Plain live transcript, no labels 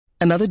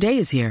Another day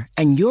is here,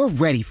 and you're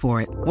ready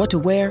for it. What to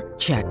wear?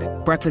 Check.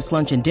 Breakfast,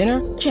 lunch, and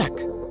dinner? Check.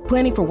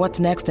 Planning for what's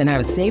next and how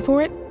to save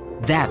for it?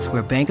 That's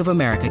where Bank of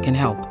America can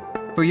help.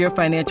 For your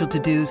financial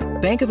to-dos,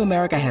 Bank of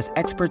America has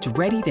experts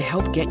ready to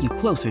help get you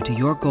closer to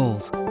your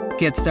goals.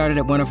 Get started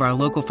at one of our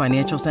local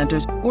financial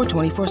centers or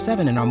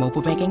 24/7 in our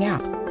mobile banking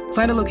app.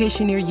 Find a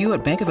location near you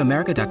at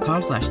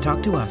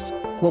bankofamerica.com/talktous.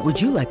 What would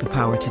you like the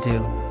power to do?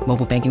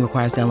 Mobile banking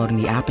requires downloading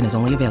the app and is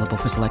only available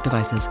for select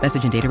devices.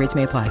 Message and data rates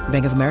may apply.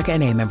 Bank of America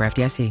N.A., member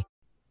FDIC.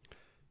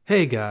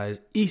 Hey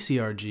guys,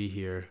 ECRG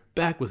here,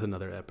 back with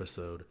another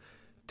episode.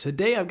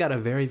 Today I've got a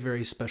very,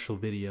 very special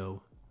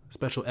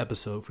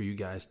episode for you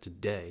guys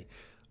today.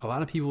 A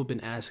lot of people have been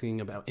asking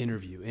about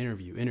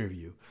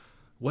interview.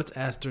 What's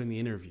asked during the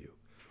interview?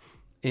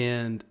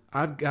 And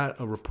I've got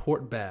a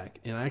report back,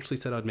 and I actually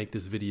said I'd make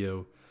this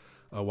video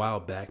a while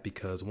back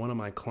because one of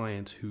my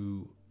clients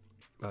who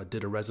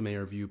did a resume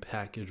review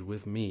package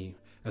with me,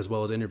 as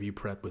well as interview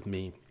prep with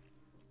me,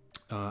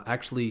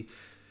 actually,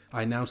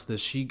 I announced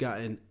this. She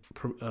got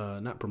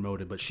not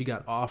promoted, but she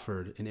got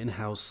offered an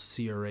in-house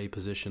CRA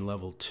position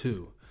level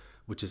 2,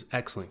 which is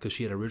excellent because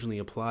she had originally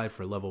applied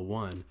for level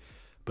 1,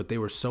 but they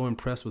were so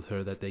impressed with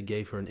her that they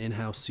gave her an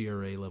in-house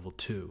CRA level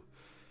 2.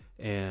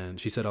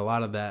 And she said a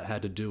lot of that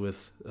had to do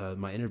with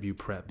my interview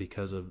prep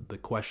because of the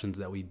questions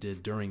that we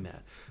did during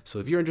that. So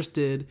if you're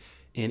interested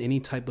in any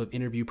type of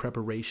interview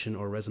preparation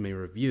or resume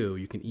review,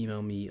 you can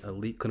email me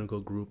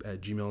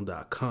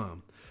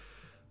eliteclinicalgroup@gmail.com.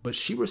 But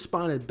she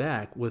responded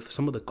back with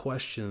some of the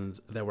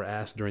questions that were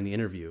asked during the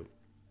interview.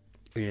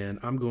 And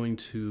I'm going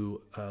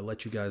to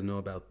let you guys know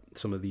about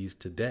some of these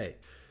today,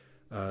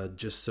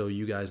 just so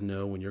you guys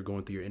know when you're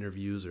going through your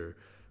interviews or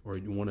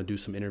you want to do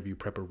some interview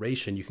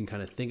preparation, you can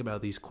kind of think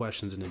about these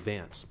questions in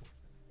advance.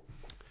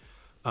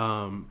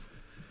 And,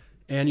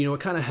 it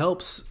kind of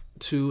helps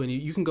to, and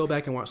you can go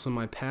back and watch some of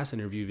my past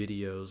interview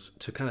videos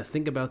to kind of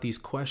think about these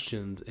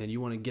questions, and you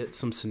want to get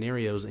some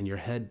scenarios in your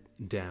head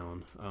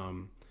down.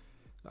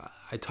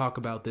 I talk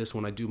about this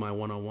when I do my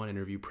one-on-one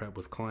interview prep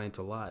with clients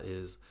a lot,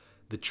 is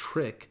the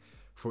trick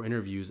for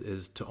interviews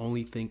is to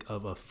only think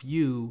of a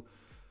few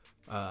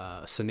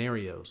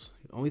scenarios.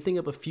 Only think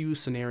of a few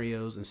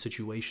scenarios and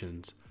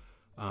situations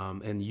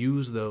and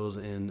use those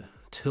and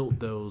tilt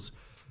those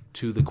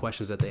to the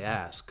questions that they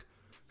ask.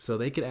 So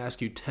they could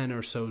ask you 10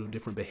 or so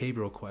different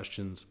behavioral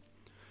questions,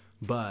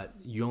 but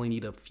you only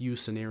need a few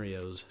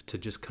scenarios to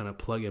just kind of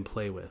plug and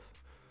play with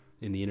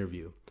in the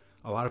interview.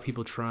 A lot of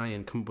people try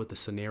and come up with a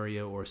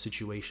scenario or a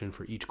situation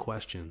for each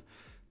question.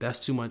 That's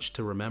too much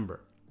to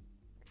remember.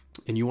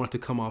 And you want it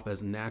to come off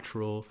as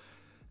natural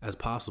as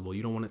possible.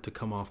 You don't want it to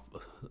come off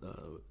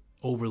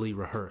overly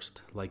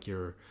rehearsed, like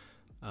you're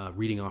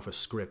reading off a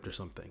script or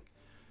something.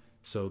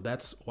 So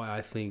that's why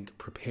I think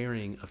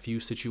preparing a few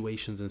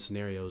situations and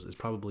scenarios is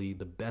probably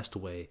the best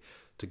way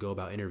to go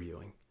about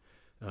interviewing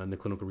in the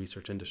clinical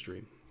research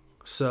industry.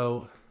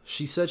 So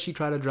she said she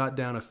tried to jot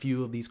down a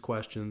few of these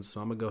questions,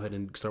 so I'm going to go ahead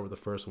and start with the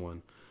first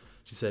one.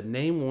 She said,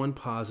 name one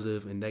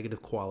positive and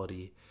negative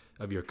quality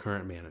of your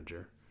current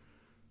manager.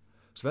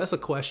 So that's a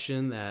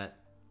question that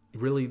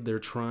really they're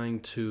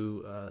trying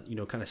to,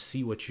 kind of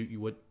see what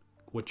you would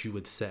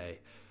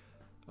say.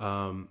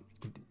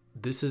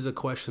 This is a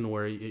question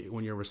where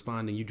when you're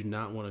responding, you do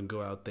not want to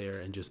go out there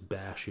and just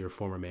bash your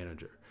former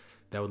manager.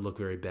 That would look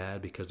very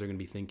bad because they're going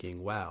to be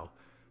thinking, wow,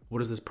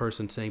 what is this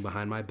person saying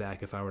behind my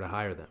back if I were to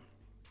hire them?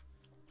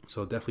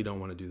 So definitely don't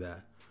want to do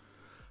that.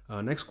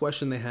 Next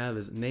question they have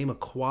is name a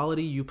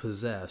quality you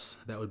possess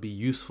that would be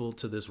useful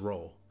to this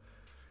role.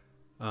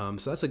 So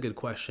that's a good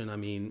question. I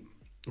mean,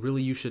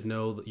 really you should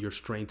know your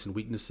strengths and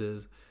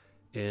weaknesses.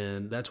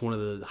 And that's one of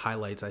the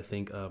highlights, I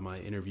think, of my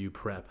interview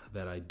prep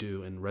that I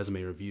do and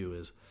resume review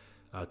is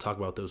talk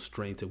about those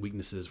strengths and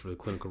weaknesses for the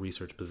clinical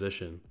research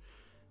position.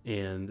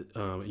 And,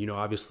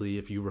 obviously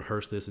if you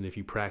rehearse this and if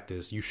you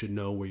practice, you should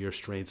know where your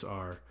strengths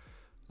are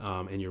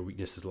and your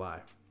weaknesses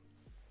lie.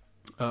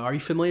 Are you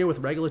familiar with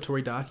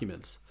regulatory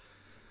documents?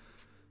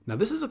 Now,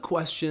 this is a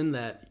question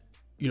that,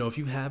 if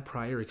you have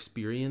prior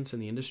experience in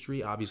the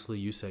industry, obviously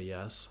you say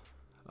yes.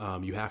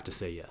 You have to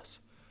say yes.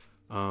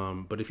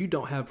 But if you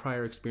don't have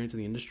prior experience in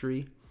the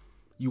industry,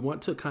 you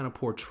want to kind of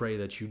portray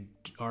that you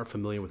are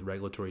familiar with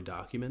regulatory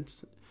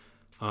documents.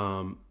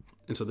 And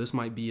so this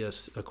might be a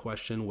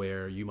question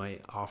where you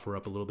might offer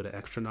up a little bit of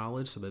extra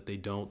knowledge so that they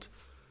don't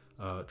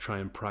try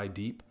and pry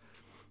deep.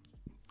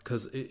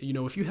 Because,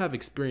 if you have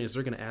experience,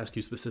 they're going to ask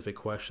you specific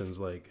questions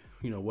like,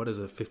 what is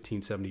a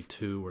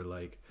 1572 or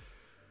like,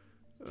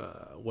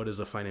 what is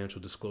a financial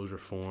disclosure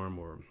form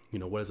or,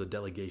 what is a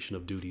delegation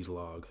of duties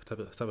log,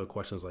 type of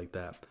questions like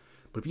that.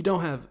 But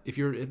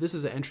if this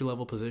is an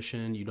entry-level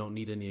position, you don't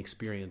need any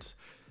experience,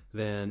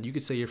 then you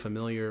could say you're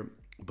familiar.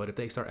 But if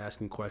they start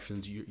asking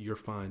questions, you're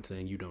fine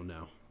saying you don't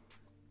know.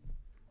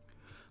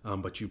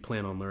 But you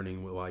plan on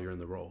learning while you're in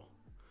the role.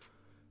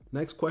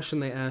 Next question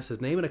they ask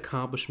is name an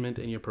accomplishment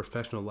in your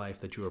professional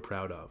life that you are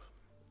proud of.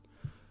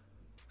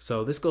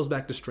 So this goes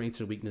back to strengths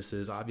and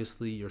weaknesses.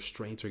 Obviously, your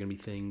strengths are going to be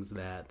things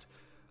that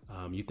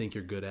you think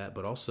you're good at,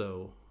 but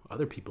also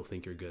other people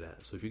think you're good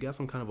at. So if you got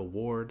some kind of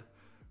award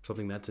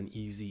something that's an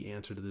easy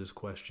answer to this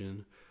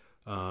question.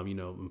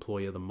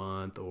 Employee of the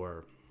month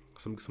or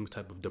some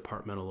type of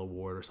departmental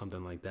award or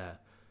something like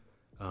that.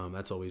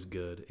 That's always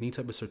good. Any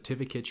type of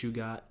certificate you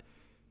got,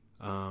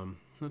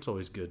 that's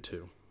always good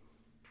too.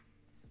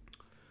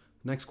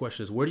 Next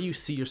question is, where do you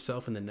see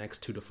yourself in the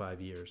next 2 to 5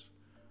 years?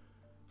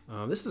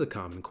 This is a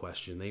common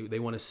question. They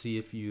want to see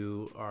if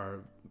you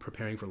are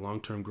preparing for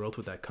long-term growth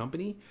with that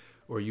company,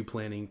 or are you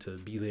planning to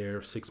be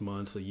there 6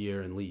 months, a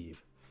year, and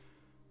leave?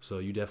 So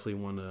you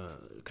definitely want to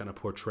kind of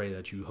portray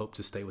that you hope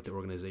to stay with the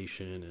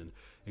organization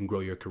and grow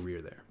your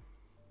career there.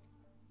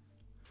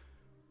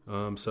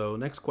 So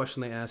next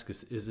question they ask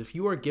is if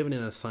you are given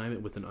an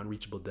assignment with an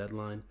unreachable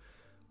deadline,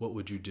 what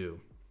would you do?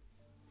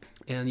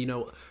 And,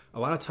 a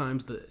lot of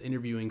times the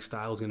interviewing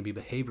style is going to be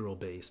behavioral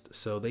based.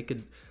 So they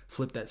could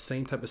flip that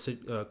same type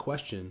of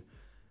question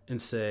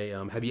and say,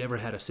 have you ever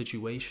had a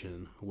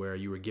situation where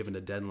you were given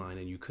a deadline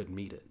and you couldn't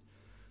meet it?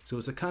 So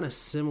it's a kind of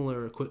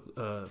similar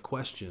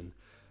question,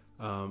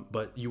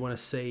 but you want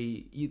to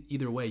say,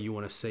 either way, you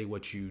want to say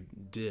what you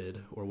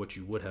did or what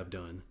you would have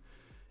done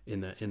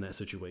in that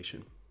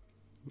situation.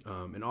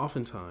 And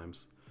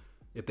oftentimes,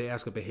 if they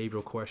ask a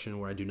behavioral question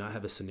where I do not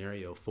have a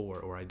scenario for,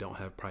 or I don't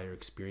have prior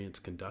experience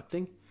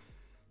conducting,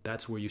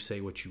 that's where you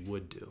say what you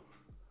would do.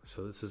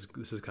 So this is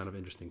kind of an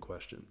interesting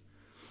question.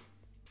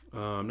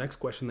 Next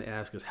question they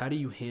ask is, how do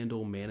you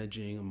handle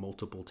managing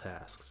multiple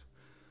tasks?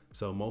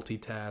 So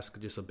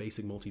multitask, just a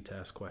basic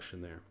multitask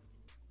question there.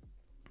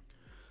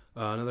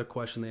 Another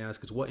question they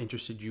ask is, what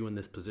interested you in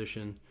this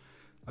position?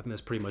 I think that's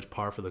pretty much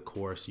par for the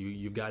course.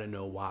 You've got to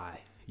know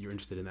why you're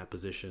interested in that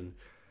position.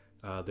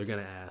 They're going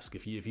to ask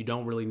if you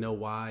don't really know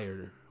why,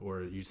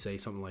 or you say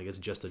something like it's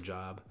just a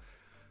job,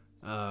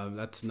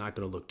 that's not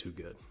going to look too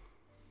good.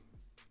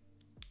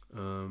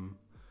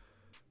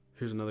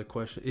 Here's another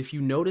question. If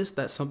you notice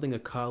that something a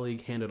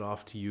colleague handed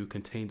off to you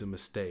contains a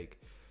mistake,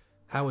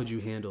 how would you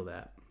handle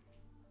that?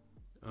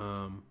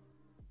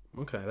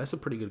 Okay, that's a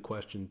pretty good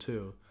question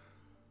too.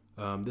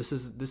 This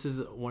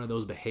is one of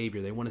those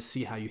behavior. They want to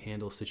see how you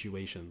handle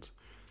situations.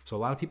 So a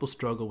lot of people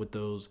struggle with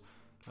those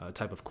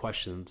type of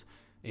questions.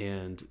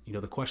 And,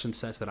 the question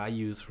sets that I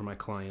use for my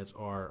clients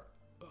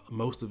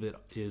most of it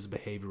is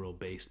behavioral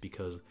based,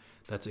 because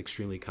that's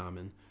extremely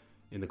common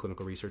in the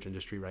clinical research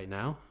industry right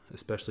now,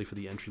 especially for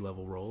the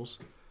entry-level roles,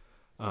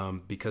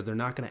 because they're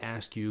not going to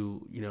ask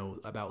you,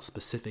 about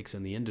specifics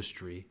in the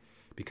industry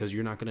because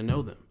you're not going to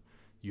know them.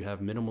 You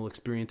have minimal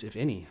experience, if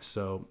any.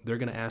 So they're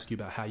going to ask you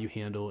about how you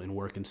handle and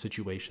work in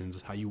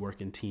situations, how you work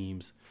in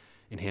teams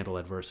and handle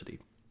adversity.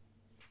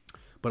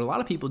 But a lot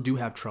of people do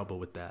have trouble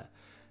with that.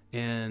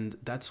 And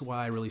that's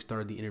why I really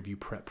started the interview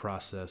prep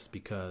process,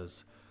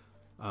 because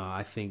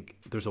I think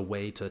there's a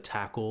way to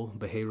tackle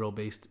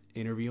behavioral-based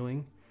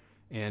interviewing.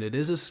 And it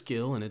is a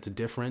skill, and it's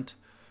different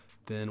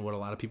than what a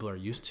lot of people are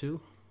used to.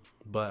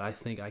 But I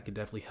think I could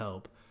definitely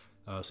help.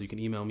 So you can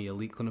email me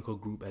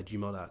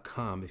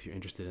eliteclinicalgroup@gmail.com if you're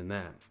interested in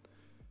that.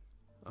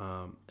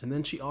 And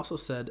then she also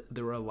said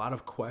there were a lot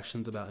of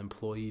questions about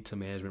employee to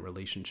management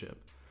relationship.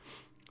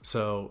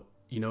 So,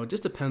 it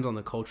just depends on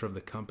the culture of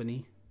the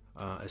company,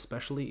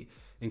 especially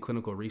in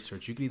clinical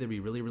research. You could either be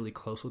really, really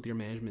close with your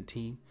management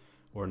team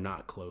or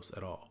not close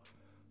at all.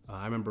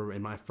 I remember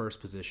in my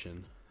first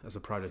position as a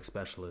project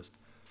specialist,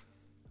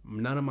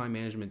 none of my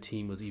management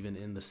team was even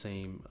in the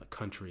same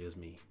country as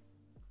me.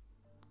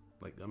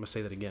 I'm going to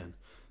say that again.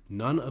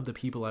 None of the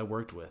people I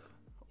worked with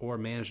or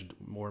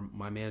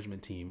my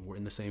management team were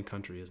in the same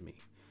country as me.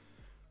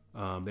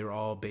 They were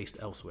all based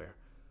elsewhere.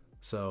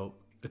 So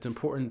it's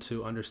important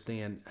to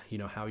understand,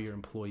 how your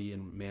employee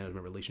and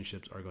management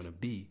relationships are going to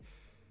be,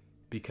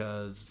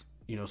 because,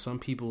 some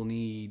people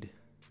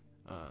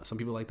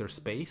like their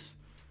space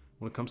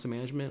when it comes to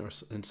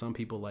management, and some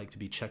people like to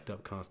be checked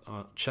up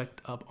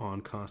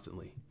on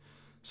constantly.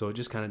 So it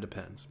just kind of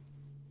depends.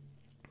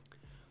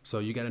 So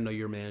you got to know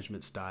your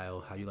management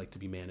style, how you like to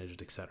be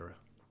managed, etc.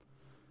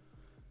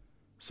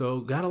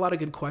 So got a lot of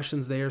good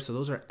questions there. So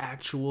those are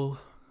actual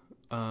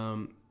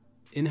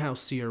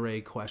in-house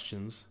CRA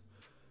questions.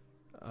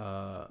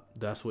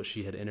 That's what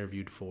she had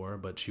interviewed for,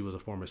 but she was a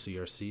former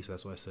CRC, so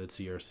that's why I said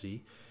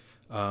CRC.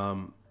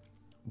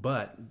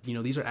 But,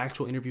 these are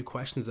actual interview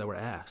questions that were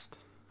asked.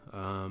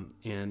 And,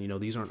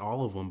 these aren't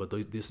all of them, but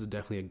this is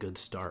definitely a good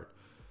start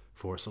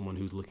for someone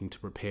who's looking to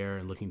prepare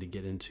and looking to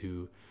get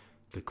into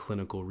the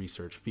clinical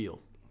research field.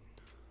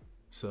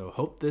 So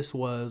hope this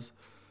was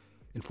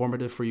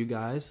informative for you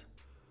guys.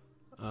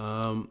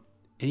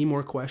 Any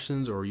more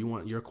questions, or you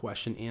want your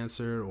question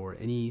answered, or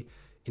any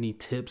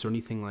tips or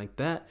anything like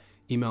that,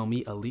 email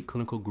me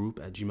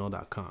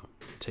eliteclinicalgroup@gmail.com.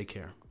 Take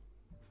care.